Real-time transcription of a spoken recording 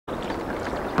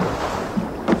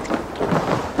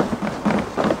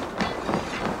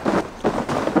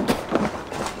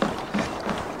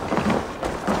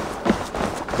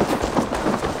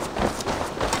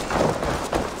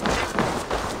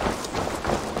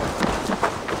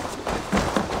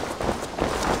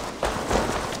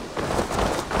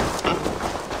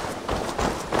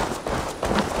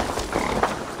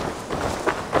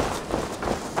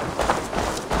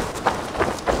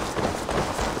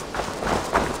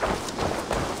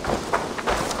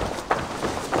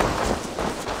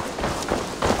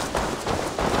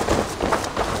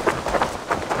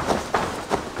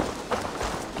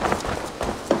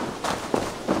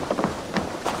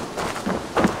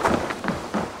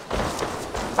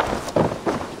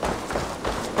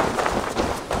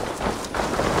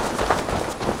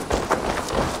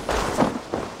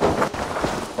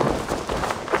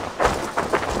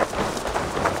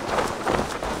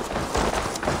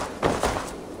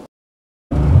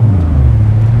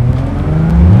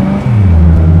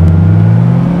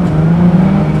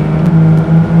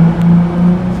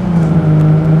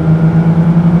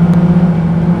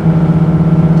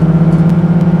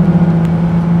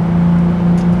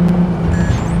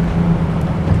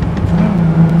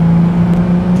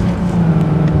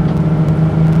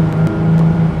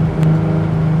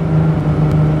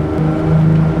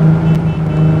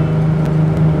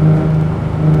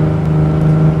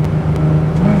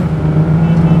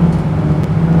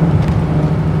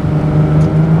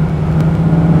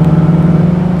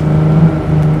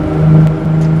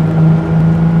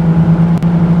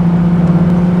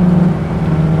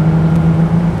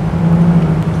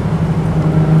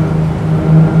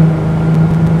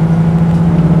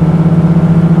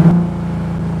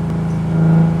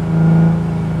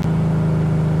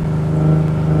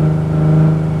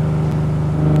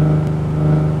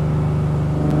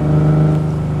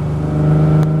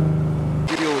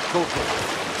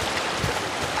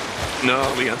No,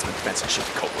 Leon's been fencing shit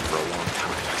to Copeland for a long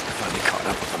time. I finally caught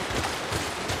up with him.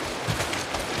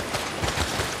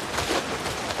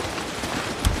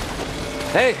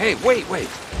 Hey, wait.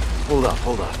 Hold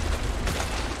up.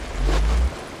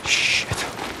 Shit.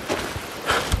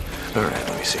 All right,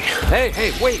 let me see.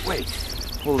 Hey, wait.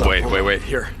 Hold up. Wait,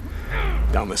 here.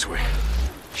 Down this way.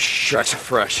 Tracks are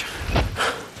fresh.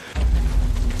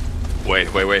 Wait,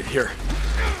 here.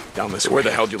 Down this way. Where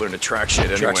the hell did you learn to track shit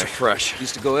anyway? Tracks are fresh.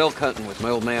 Used to go elk hunting with my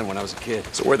old man when I was a kid.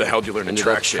 So where the hell did you learn to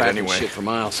track shit anyway? Shit for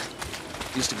miles.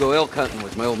 Used to go elk hunting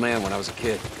with my old man when I was a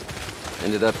kid.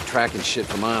 Ended up tracking shit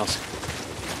for miles.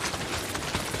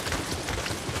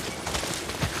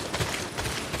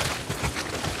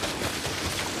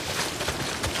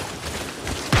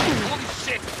 Holy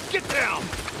shit! Get down!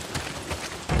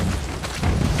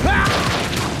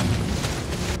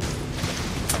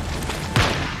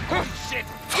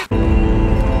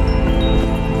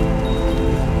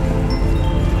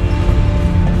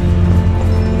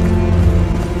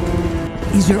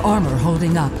 Is your armor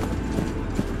holding up?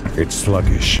 It's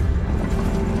sluggish.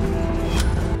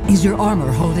 Is your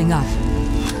armor holding up?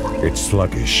 It's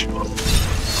sluggish.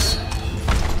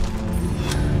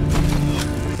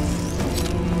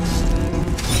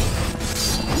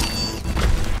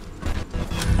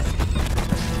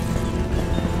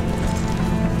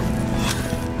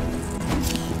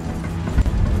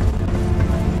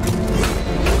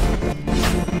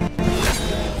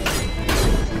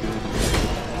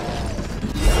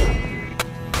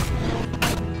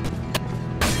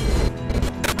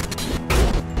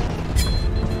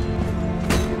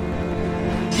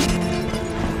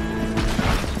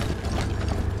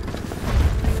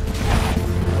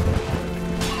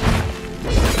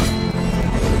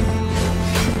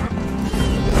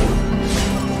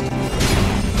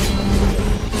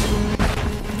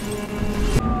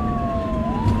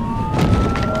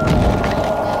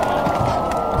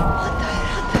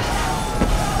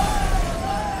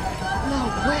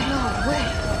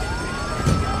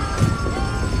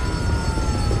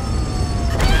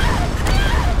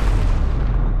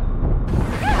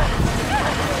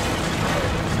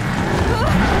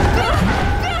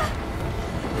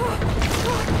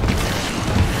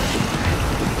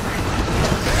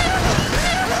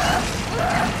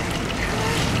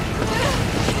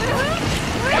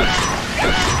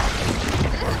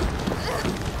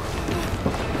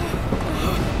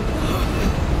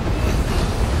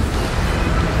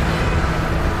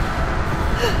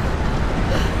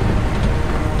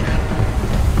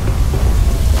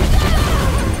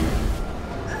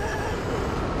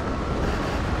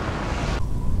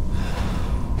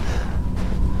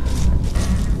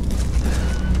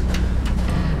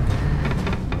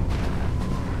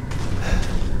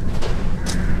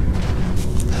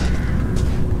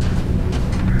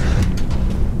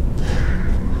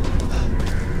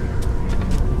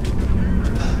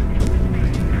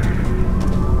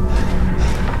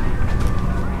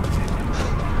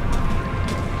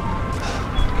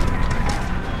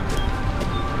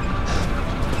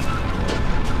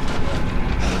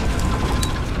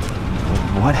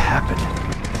 What happened?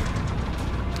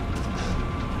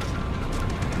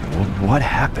 What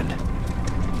happened?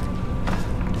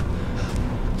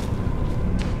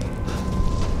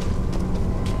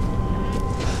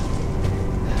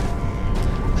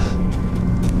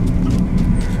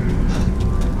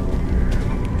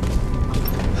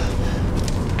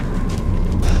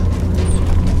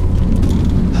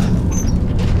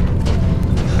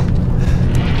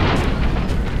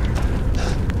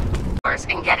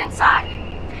 And get inside.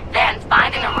 Then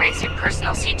find and erase your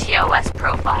personal CTOS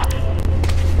profile.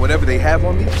 Whatever they have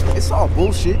on me, it's all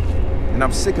bullshit. And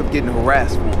I'm sick of getting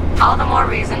harassed for it. All the more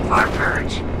reason for a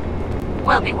purge.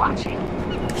 We'll be watching.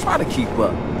 Try to keep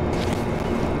up.